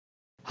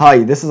Hi,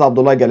 this is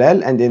Abdullah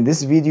Galal, and in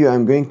this video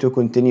I'm going to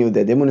continue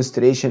the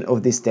demonstration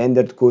of the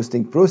standard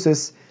costing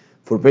process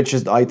for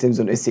purchased items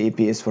on SAP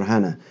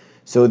S4HANA.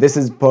 So this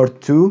is part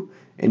 2.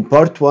 In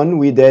part 1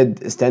 we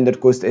did a standard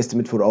cost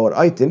estimate for our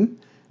item,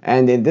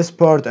 and in this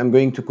part I'm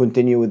going to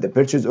continue with the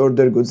purchase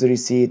order, goods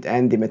receipt,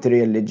 and the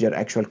material ledger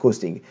actual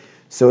costing.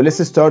 So let's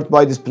start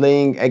by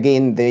displaying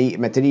again the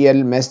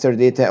material master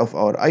data of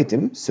our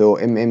item. So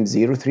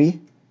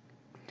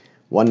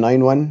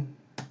MM03191,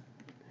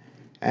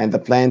 and the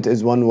plant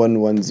is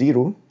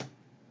 1110,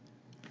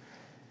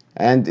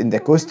 and in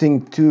the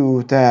costing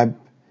 2 tab,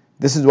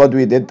 this is what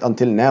we did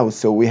until now.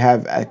 So we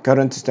have a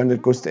current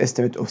standard cost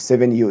estimate of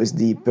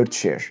 $7 per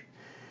share.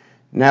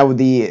 Now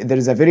there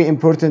is a very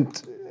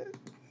important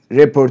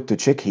report to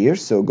check here,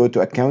 so go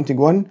to accounting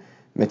 1,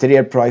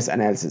 material price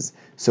analysis.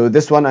 So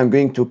this one I'm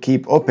going to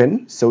keep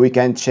open so we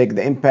can check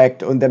the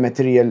impact on the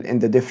material in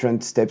the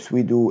different steps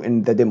we do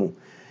in the demo.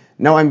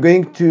 Now I'm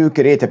going to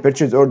create a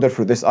purchase order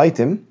for this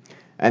item,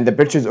 and the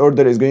purchase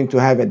order is going to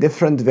have a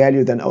different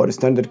value than our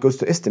standard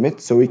cost estimate,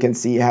 so we can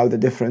see how the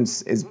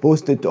difference is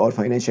posted to our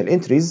financial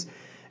entries.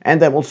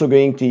 And I'm also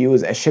going to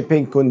use a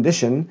shipping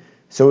condition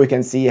so we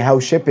can see how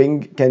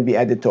shipping can be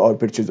added to our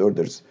purchase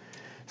orders.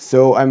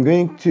 So I'm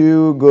going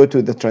to go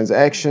to the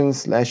transaction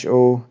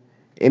 /O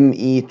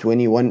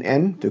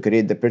ME21N to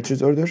create the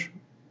purchase order.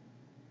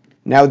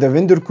 Now the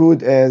vendor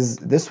code is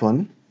this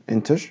one,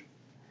 enter,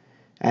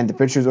 and the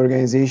purchase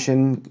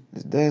organization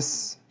is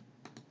this.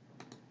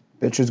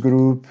 Purchase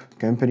group,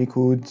 company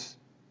code,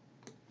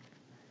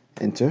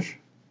 enter.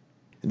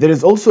 There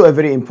is also a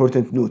very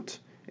important note.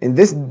 In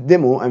this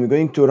demo, I'm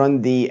going to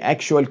run the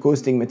actual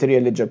costing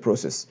material ledger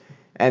process.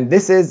 And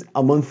this is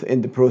a month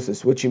in the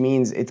process, which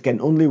means it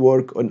can only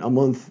work on a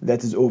month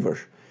that is over.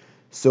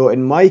 So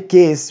in my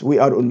case, we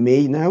are on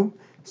May now.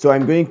 So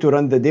I'm going to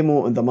run the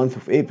demo in the month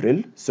of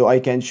April, so I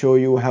can show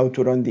you how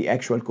to run the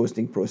actual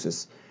costing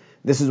process.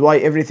 This is why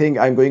everything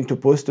I'm going to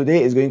post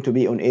today is going to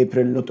be on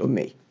April, not on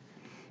May.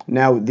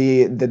 Now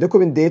the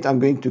document date I'm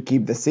going to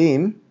keep the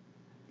same,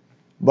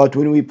 but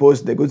when we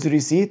post the goods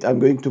receipt, I'm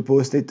going to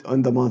post it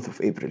on the month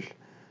of April.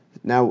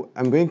 Now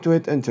I'm going to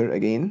hit enter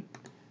again,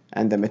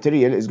 and the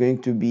material is going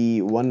to be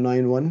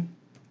 191.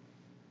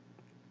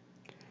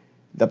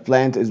 The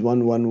plant is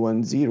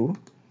 1110,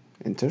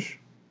 enter.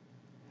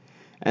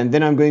 And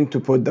then I'm going to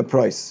put the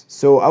price.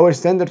 So our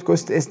standard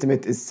cost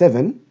estimate is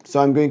 7, so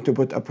I'm going to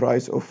put a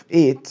price of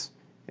 8,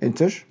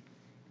 enter.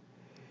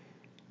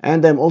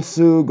 And I'm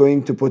also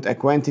going to put a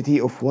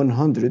quantity of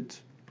 100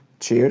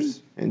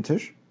 chairs, enter.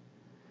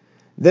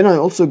 Then I'm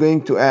also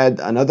going to add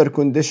another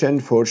condition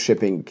for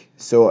shipping.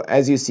 So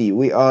as you see,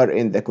 we are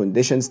in the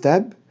conditions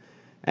tab,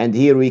 and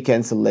here we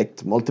can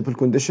select multiple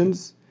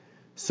conditions.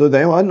 So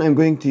the one I'm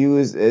going to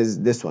use is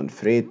this one,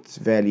 freight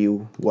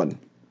value 1.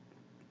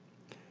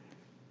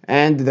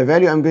 And the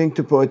value I'm going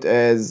to put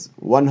is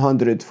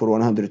 100 for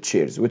 100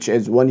 chairs, which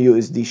is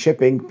 $1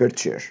 shipping per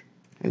chair,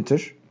 enter.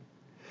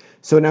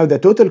 So now the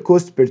total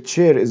cost per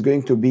chair is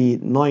going to be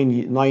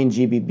 9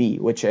 GBP,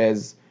 which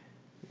is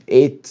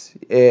 8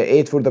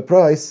 for the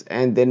price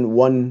and then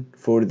 1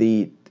 for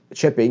the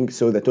shipping,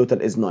 so the total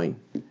is 9.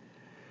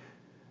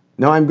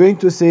 Now I'm going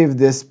to save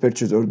this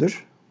purchase order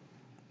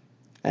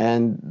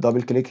and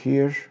double click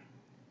here,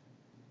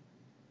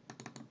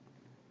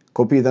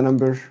 copy the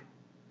number,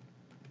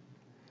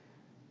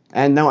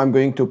 and now I'm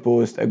going to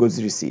post a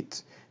goods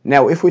receipt.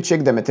 Now if we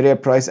check the material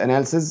price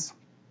analysis,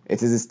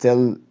 it is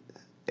still,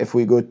 if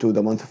we go to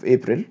the month of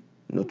April,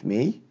 not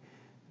May,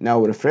 now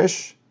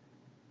refresh,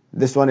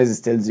 this one is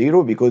still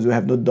 0 because we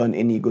have not done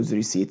any goods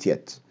receipt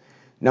yet.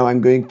 Now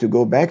I'm going to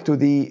go back to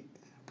the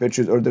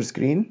purchase order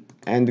screen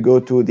and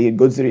go to the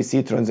goods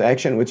receipt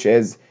transaction, which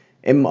is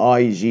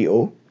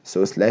MIGO,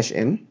 so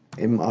 /M,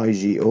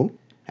 MIGO.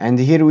 And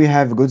here we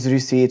have goods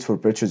receipt for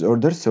purchase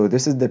order, so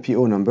this is the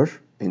PO number,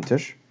 enter.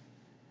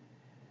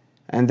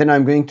 And then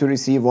I'm going to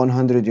receive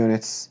 100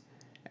 units.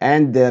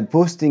 And the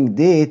posting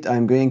date,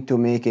 I'm going to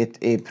make it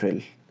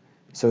April.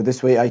 So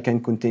this way I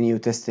can continue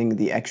testing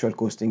the actual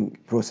costing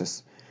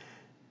process.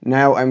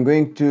 Now I'm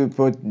going to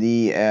put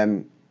the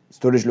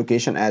storage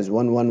location as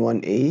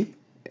 111A,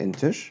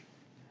 enter.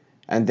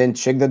 And then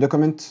check the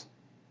document.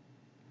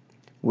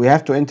 We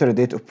have to enter a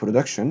date of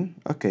production,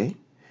 okay.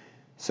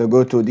 So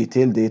go to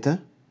detailed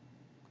data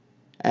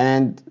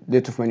and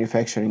date of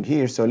manufacturing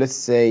here. So let's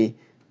say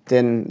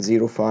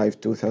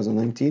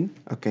 10/05/2019,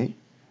 okay.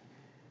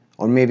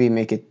 Or maybe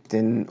make it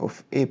 10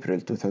 of April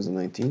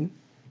 2019,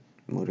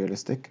 more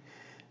realistic.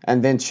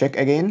 And then check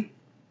again,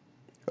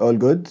 all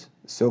good,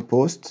 so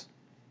post.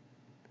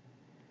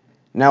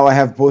 Now I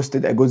have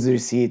posted a goods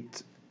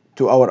receipt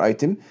to our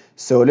item.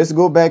 So let's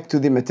go back to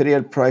the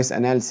material price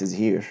analysis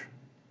here.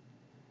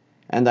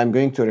 And I'm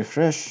going to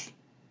refresh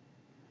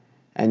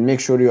and make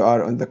sure you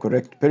are on the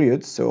correct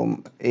period,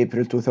 so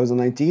April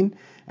 2019.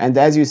 And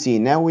as you see,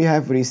 now we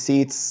have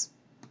receipts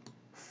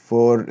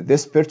for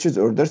this purchase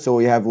order. So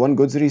we have one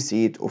goods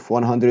receipt of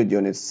 100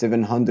 units,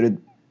 700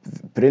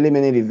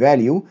 preliminary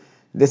value.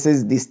 This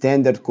is the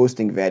standard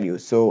costing value.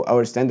 So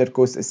our standard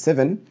cost is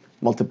 7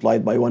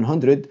 multiplied by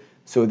 100.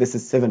 so this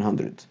is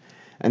 700.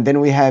 And then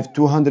we have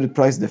 200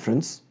 price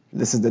difference.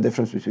 This is the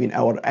difference between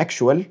our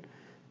actual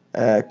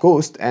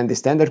cost and the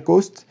standard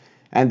cost,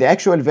 and the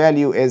actual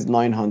value is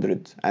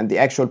 900 and the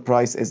actual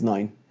price is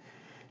 9.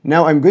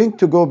 Now I'm going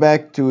to go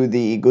back to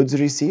the goods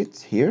receipt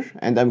here,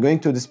 and I'm going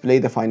to display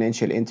the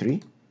financial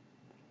entry.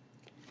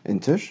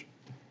 Enter.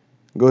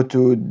 Go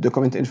to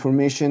document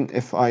information,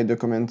 FI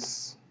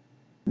documents,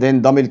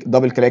 then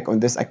double click on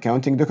this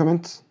accounting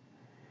document.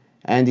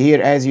 And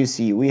here, as you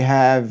see, we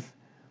have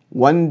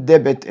one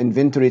debit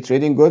inventory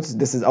trading goods.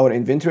 This is our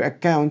inventory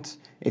account.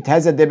 It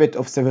has a debit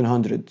of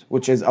 700,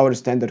 which is our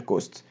standard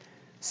cost.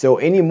 So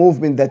any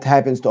movement that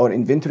happens to our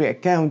inventory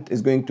account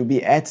is going to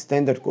be at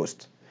standard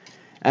cost.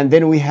 And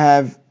then we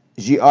have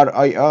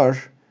GRIR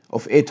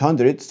of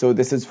 800. So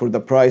this is for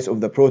the price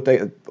of the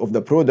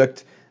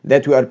product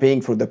that we are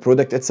paying for the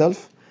product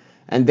itself.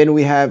 And then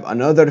we have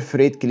another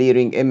freight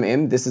clearing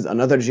MM. This is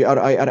another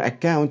GRIR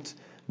account,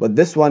 but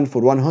this one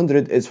for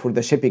 100 is for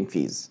the shipping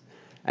fees.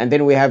 And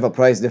then we have a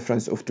price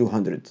difference of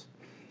 200.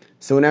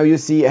 So now you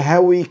see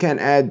how we can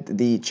add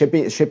the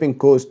shipping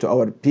cost to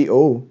our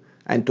PO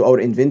and to our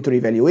inventory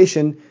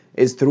valuation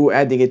is through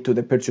adding it to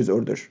the purchase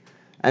order.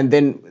 And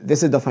then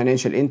this is the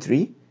financial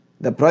entry.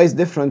 The price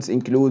difference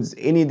includes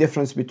any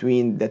difference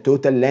between the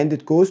total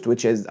landed cost,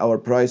 which is our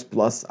price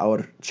plus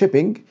our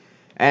shipping,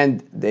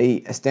 and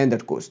the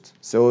standard cost.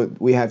 So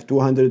we have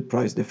 200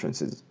 price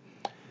differences.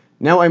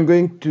 Now I'm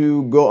going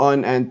to go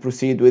on and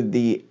proceed with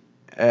the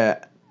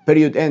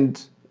period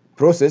end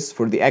process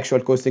for the actual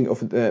costing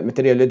of the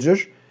material ledger.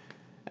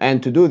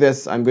 And to do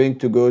this, I'm going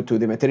to go to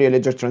the material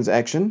ledger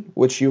transaction,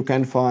 which you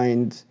can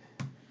find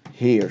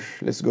here.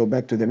 Let's go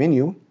back to the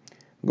menu.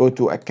 Go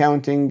to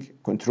accounting,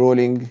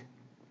 controlling,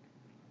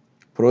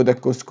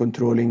 product cost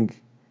controlling,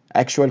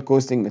 actual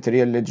costing,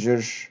 material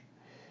ledger,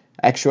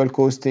 actual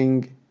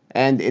costing,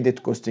 and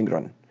edit costing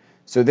run.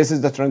 So this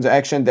is the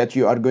transaction that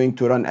you are going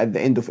to run at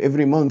the end of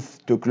every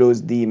month to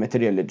close the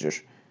material ledger.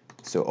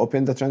 So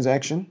open the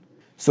transaction.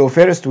 So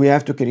first we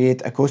have to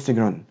create a costing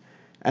run,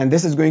 and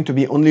this is going to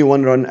be only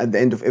one run at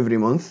the end of every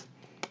month.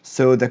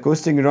 So the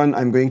costing run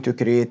I'm going to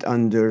create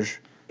under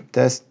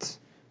test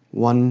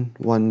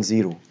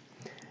 110,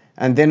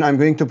 and then I'm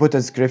going to put a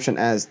description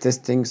as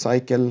testing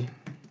cycle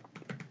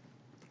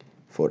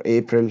for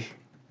April,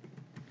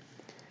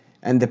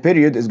 and the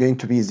period is going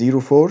to be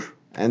 04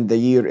 and the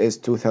year is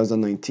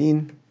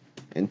 2019.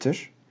 Enter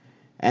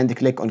and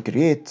click on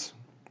create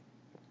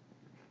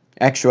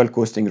actual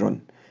costing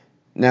run.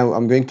 Now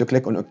I'm going to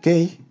click on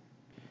OK,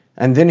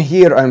 and then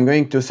here I'm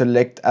going to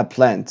select a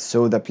plant.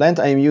 So the plant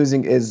I'm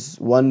using is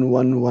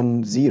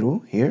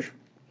 1110 here,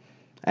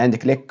 and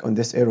click on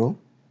this arrow.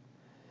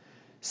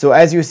 So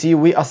as you see,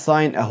 we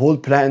assign a whole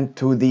plant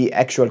to the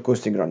actual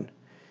costing run.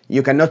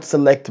 You cannot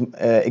select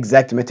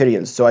exact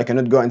materials, so I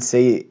cannot go and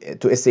say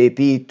to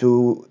SAP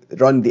to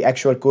run the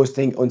actual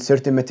costing on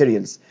certain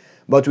materials,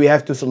 but we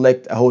have to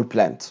select a whole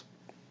plant.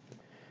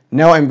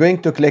 Now I'm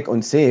going to click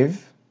on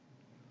save.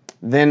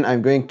 Then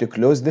I'm going to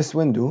close this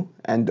window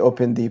and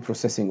open the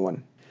processing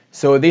one.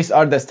 So these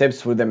are the steps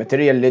for the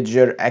material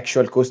ledger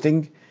actual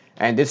costing,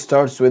 and it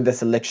starts with the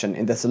selection.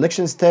 In the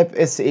selection step,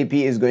 SAP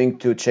is going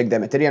to check the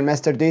material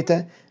master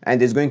data and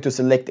is going to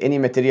select any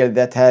material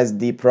that has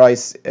the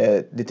price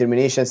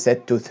determination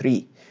set to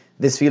 3.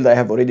 This field I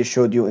have already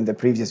showed you in the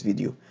previous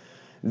video.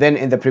 Then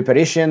in the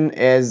preparation,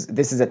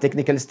 this is a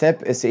technical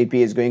step, SAP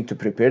is going to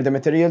prepare the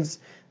materials.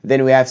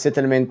 Then we have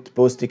settlement,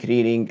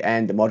 post-clearing,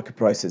 and market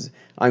prices.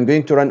 I'm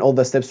going to run all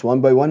the steps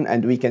one by one,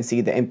 and we can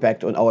see the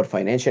impact on our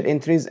financial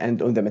entries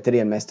and on the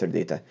material master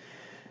data.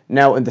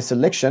 Now in the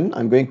selection,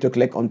 I'm going to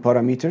click on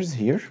parameters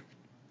here,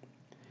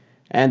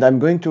 and I'm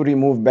going to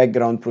remove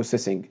background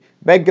processing.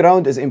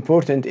 Background is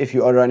important if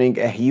you are running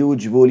a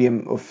huge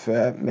volume of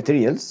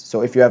materials.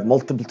 So if you have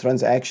multiple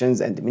transactions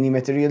and many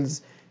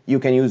materials, you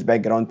can use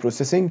background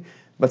processing.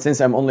 But since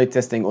I'm only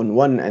testing on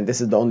one, and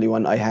this is the only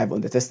one I have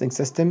on the testing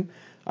system,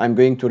 I'm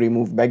going to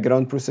remove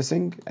background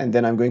processing, and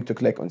then I'm going to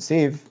click on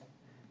save,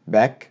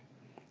 back,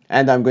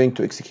 and I'm going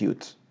to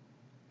execute.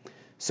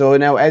 So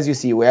now as you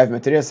see, we have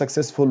material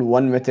successful,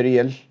 one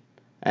material,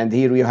 and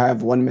here we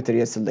have one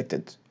material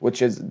selected,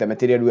 which is the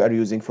material we are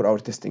using for our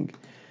testing.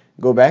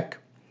 Go back.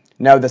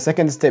 Now the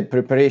second step,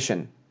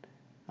 preparation.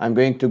 I'm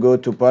going to go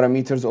to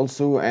parameters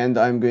also, and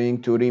I'm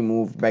going to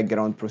remove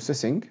background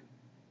processing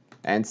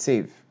and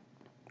save.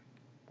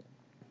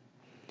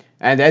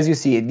 And as you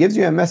see, it gives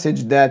you a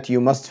message that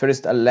you must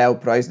first allow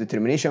price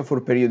determination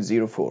for period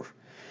 04.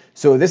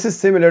 So this is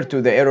similar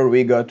to the error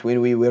we got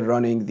when we were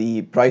running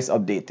the price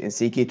update in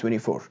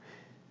CK24.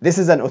 This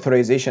is an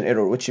authorization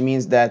error, which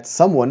means that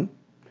someone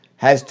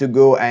has to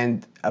go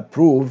and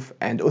approve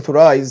and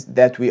authorize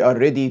that we are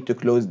ready to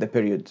close the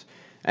period.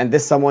 And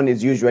this someone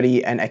is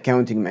usually an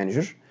accounting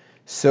manager.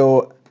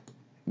 So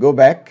go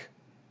back,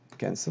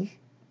 cancel.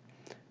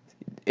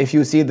 If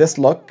you see this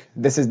lock,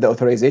 this is the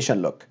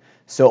authorization lock.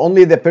 So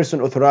only the person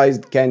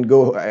authorized can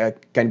go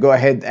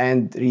ahead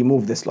and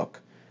remove this lock.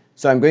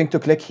 So I'm going to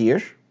click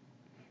here,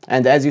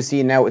 and as you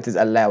see now it is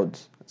allowed.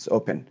 It's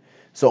open.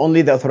 So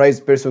only the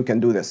authorized person can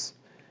do this.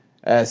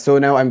 So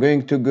now I'm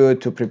going to go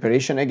to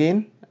preparation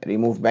again,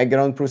 remove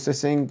background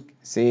processing,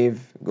 save,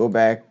 go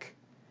back,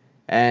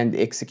 and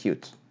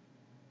execute.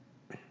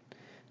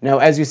 Now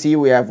as you see,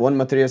 we have one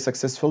material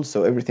successful,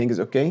 so everything is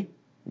okay.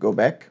 Go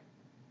back.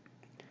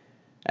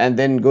 And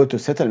then go to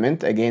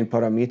settlement, again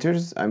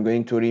parameters. I'm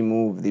going to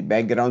remove the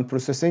background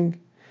processing,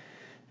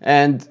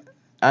 and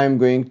I'm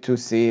going to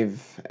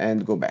save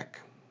and go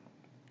back.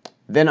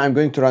 Then I'm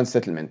going to run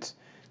settlement.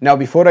 Now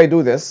before I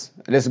do this,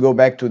 let's go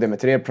back to the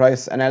material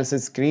price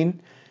analysis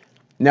screen.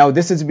 Now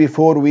this is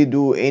before we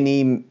do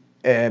any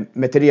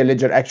material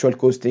ledger actual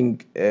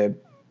costing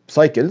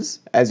cycles.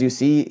 As you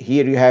see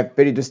here, you have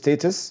period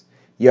status,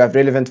 you have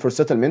relevant for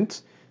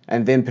settlement,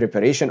 and then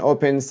preparation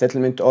open,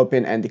 settlement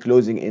open, and the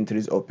closing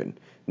entries open.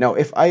 Now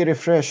if I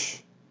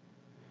refresh,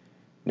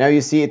 now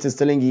you see it is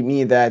telling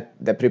me that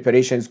the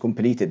preparation is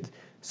completed.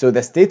 So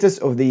the status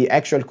of the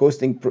actual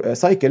costing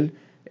cycle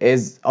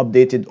is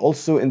updated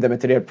also in the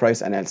material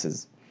price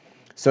analysis.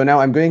 So now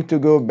I'm going to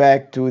go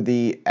back to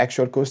the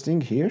actual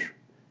costing here,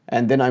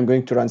 and then I'm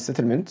going to run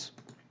settlement.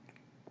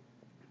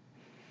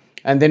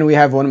 And then we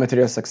have one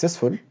material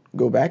successful.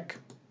 Go back.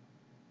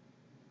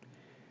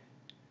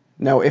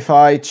 Now if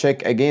I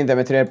check again the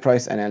material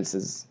price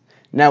analysis,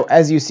 now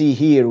as you see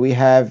here, we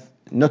have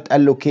not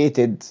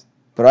allocated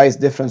price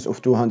difference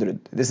of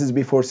 200. This is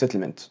before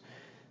settlement.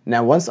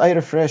 Now once I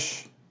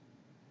refresh,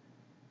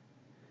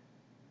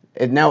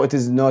 now it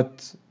is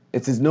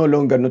no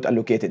longer not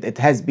allocated. It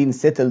has been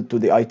settled to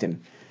the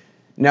item.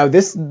 Now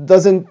this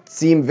doesn't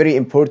seem very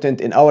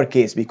important in our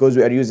case because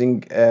we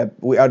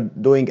are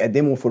doing a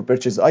demo for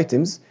purchased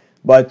items.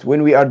 But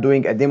when we are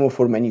doing a demo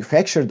for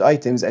manufactured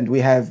items and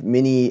we have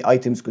many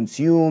items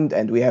consumed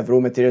and we have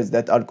raw materials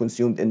that are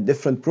consumed in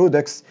different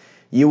products,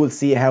 you will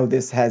see how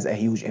this has a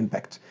huge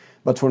impact.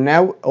 But for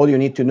now, all you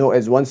need to know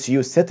is once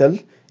you settle,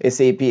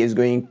 SAP is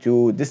going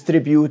to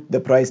distribute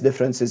the price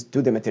differences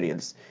to the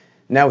materials.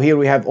 Now here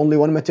we have only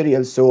one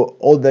material, so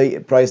all the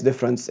price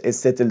difference is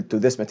settled to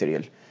this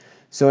material.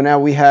 So now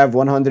we have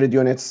 100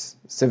 units,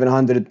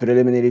 700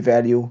 preliminary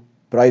value,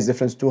 price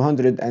difference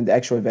 200, and the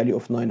actual value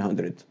of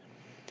 900.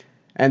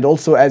 And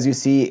also, as you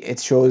see, it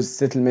shows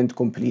settlement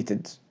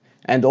completed.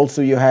 And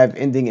also you have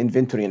ending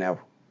inventory now.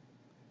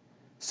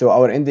 So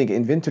our ending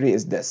inventory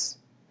is this.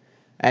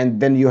 And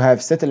then you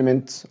have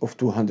settlement of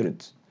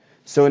 200.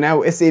 So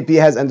now SAP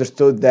has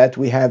understood that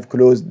we have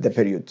closed the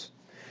period.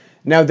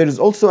 Now there is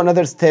also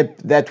another step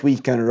that we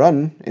can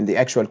run in the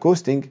actual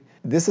costing.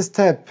 This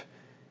step,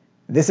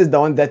 this is the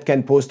one that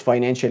can post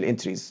financial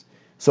entries.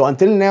 So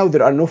until now,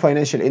 there are no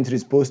financial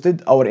entries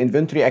posted. Our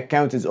inventory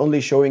account is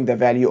only showing the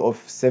value of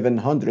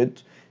 700,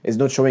 is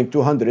not showing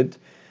 200.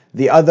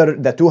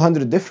 The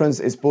 200 difference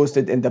is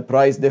posted in the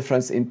price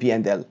difference in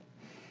P&L.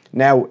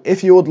 Now,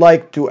 if you would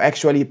like to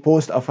actually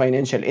post a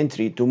financial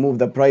entry to move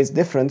the price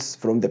difference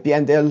from the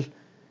P&L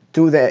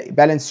to the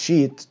balance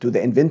sheet to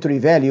the inventory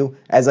value,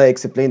 as I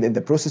explained in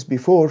the process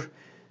before,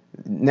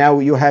 now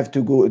you have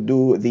to go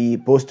do the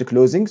post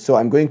closing. So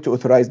I'm going to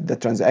authorize the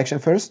transaction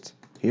first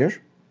here.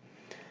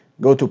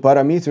 Go to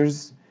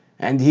parameters,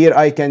 and here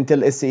I can tell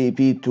SAP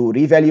to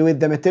reevaluate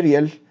the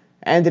material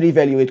and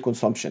reevaluate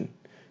consumption.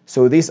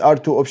 So these are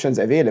two options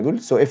available.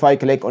 So if I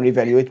click on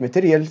reevaluate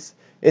materials,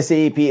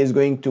 SAP is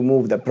going to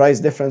move the price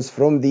difference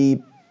from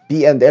the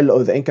P&L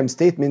or the income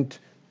statement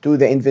to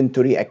the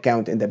inventory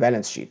account in the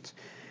balance sheet.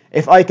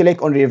 If I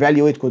click on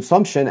reevaluate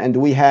consumption and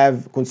we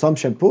have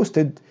consumption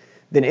posted,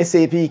 then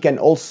SAP can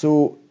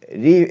also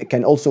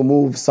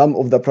move some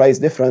of the price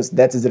difference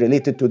that is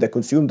related to the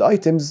consumed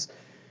items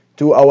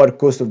to our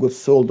cost of goods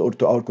sold or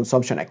to our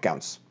consumption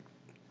accounts.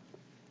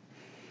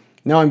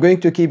 Now I'm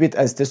going to keep it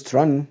as test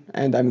run,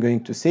 and I'm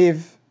going to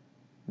save,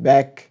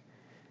 back,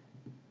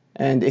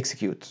 and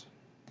execute.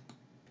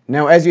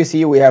 Now as you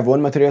see, we have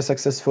one material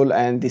successful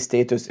and the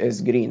status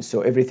is green,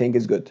 so everything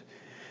is good.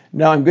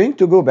 Now I'm going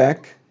to go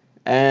back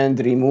and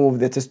remove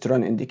the test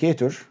run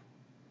indicator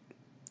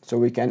so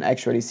we can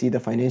actually see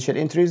the financial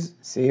entries.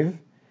 Save,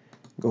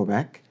 go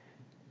back,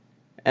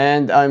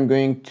 and I'm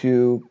going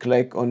to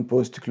click on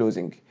post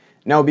closing.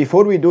 Now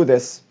before we do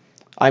this,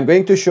 I'm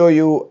going to show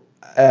you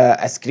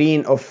a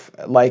screen of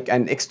like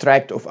an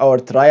extract of our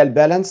trial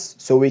balance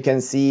so we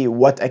can see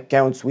what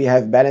accounts we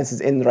have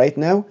balances in right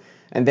now,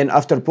 and then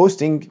after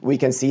posting we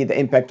can see the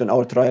impact on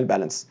our trial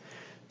balance.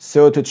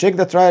 So to check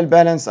the trial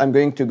balance, I'm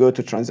going to go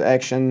to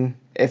transaction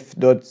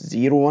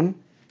F.01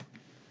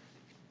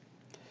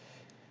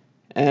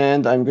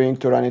 and I'm going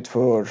to run it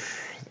for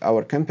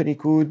our company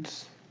code.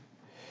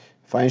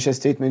 Financial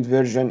statement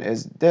version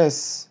is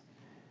this,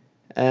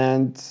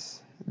 and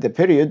the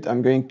period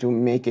I'm going to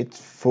make it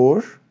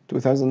for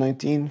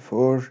 2019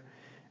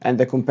 and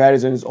the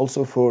comparison is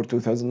also for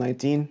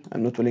 2019.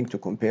 I'm not willing to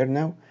compare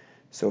now,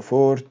 so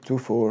 4 to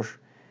 4.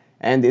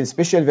 And in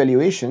special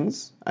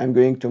valuations, I'm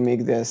going to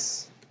make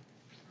this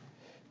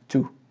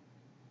 2.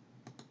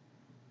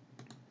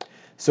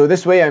 So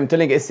this way I'm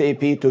telling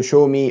SAP to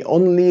show me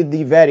only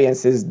the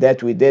variances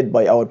that we did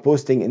by our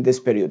posting in this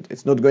period.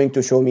 It's not going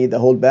to show me the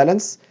whole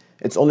balance.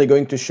 It's only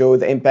going to show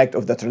the impact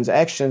of the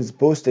transactions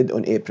posted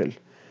on April.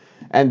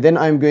 and then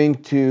I'm going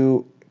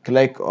to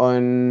click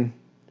on,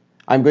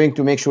 I'm going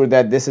to make sure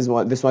that this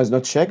one is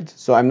not checked,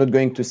 so I'm not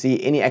going to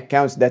see any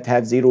accounts that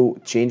have 0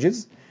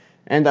 changes,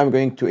 and I'm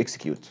going to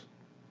execute.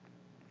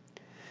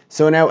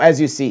 So now as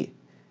you see,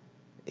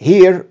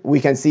 here we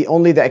can see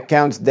only the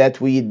accounts that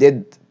we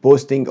did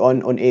posting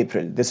on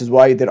April. This is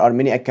why there are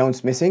many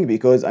accounts missing,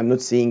 because I'm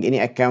not seeing any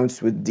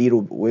accounts with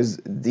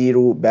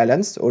zero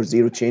balance or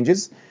 0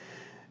 changes.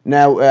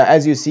 Now,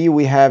 as you see,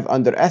 we have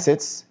under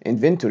assets,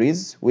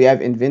 inventories, we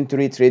have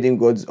inventory trading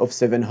goods of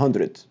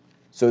 700.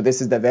 So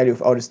this is the value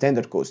of our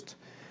standard cost.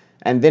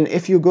 And then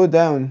if you go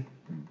down,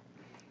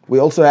 we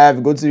also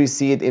have goods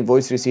receipt,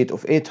 invoice receipt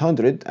of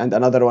 800 and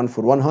another one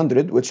for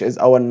 100, which is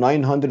our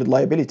 900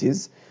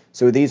 liabilities.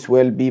 So these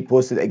will be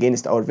posted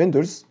against our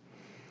vendors.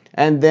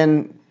 And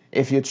then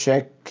if you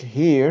check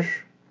here,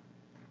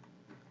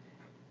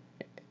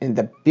 in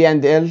the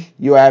P&L,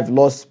 you have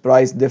loss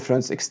price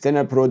difference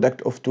external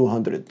product of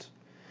 200.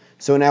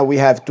 So now we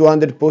have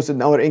 200 posted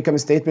in our income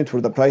statement for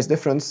the price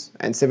difference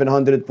and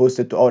 700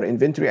 posted to our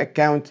inventory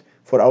account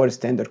for our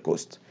standard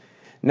cost.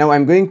 Now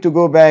I'm going to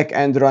go back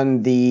and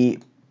run the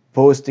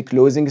post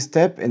closing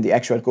step in the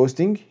actual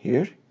costing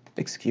here,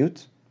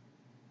 execute.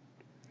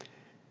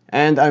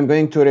 And I'm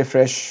going to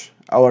refresh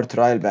our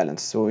trial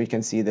balance so we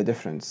can see the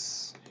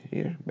difference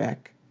here,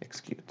 back,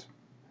 execute.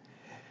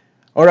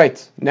 All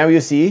right, now you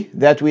see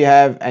that we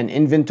have an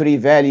inventory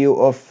value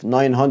of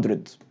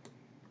 900.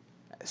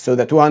 So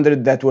the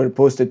 200 that were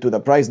posted to the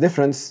price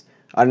difference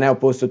are now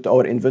posted to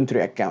our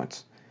inventory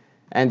account.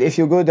 And if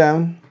you go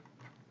down,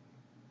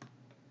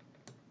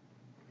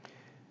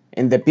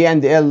 in the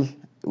P&L,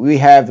 we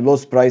have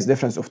loss price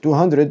difference of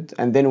 200,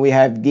 and then we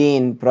have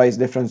gain price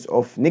difference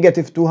of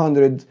negative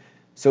 200,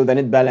 so the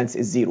net balance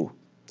is 0.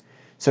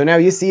 So now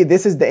you see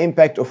this is the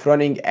impact of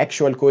running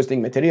actual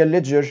costing material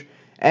ledger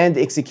and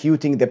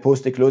executing the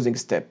post-closing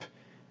step.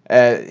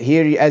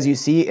 Here, as you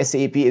see,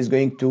 SAP is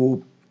going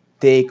to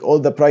take all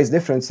the price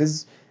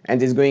differences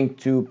and is going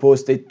to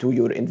post it to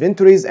your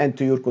inventories and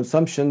to your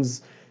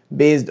consumptions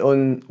based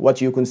on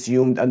what you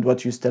consumed and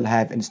what you still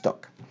have in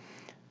stock.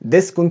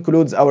 This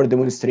concludes our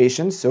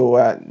demonstration.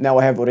 So now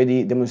I have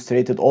already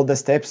demonstrated all the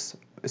steps,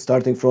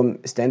 starting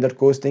from standard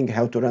costing,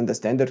 how to run the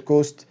standard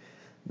cost,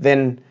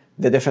 then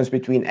the difference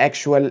between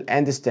actual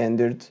and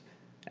standard,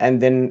 and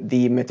then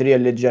the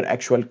material ledger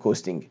actual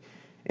costing.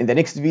 In the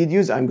next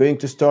videos, I'm going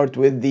to start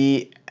with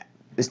the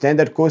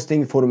standard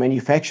costing for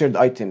manufactured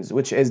items,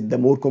 which is the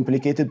more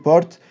complicated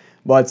part.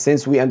 But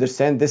since we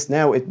understand this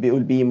now, it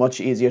will be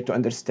much easier to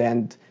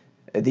understand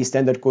the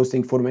standard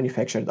costing for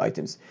manufactured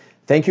items.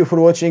 Thank you for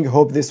watching.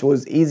 Hope this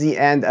was easy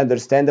and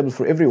understandable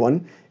for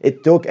everyone.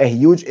 It took a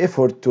huge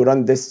effort to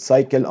run this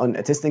cycle on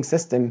a testing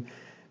system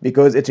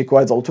because it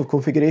requires a lot of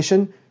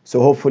configuration.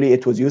 So hopefully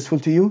it was useful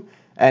to you.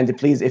 And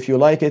please, if you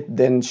like it,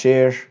 then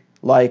share,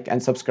 like,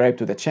 and subscribe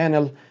to the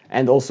channel.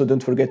 And also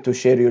don't forget to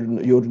share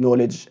your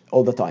knowledge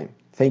all the time.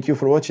 Thank you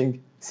for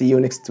watching. See you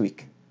next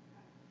week.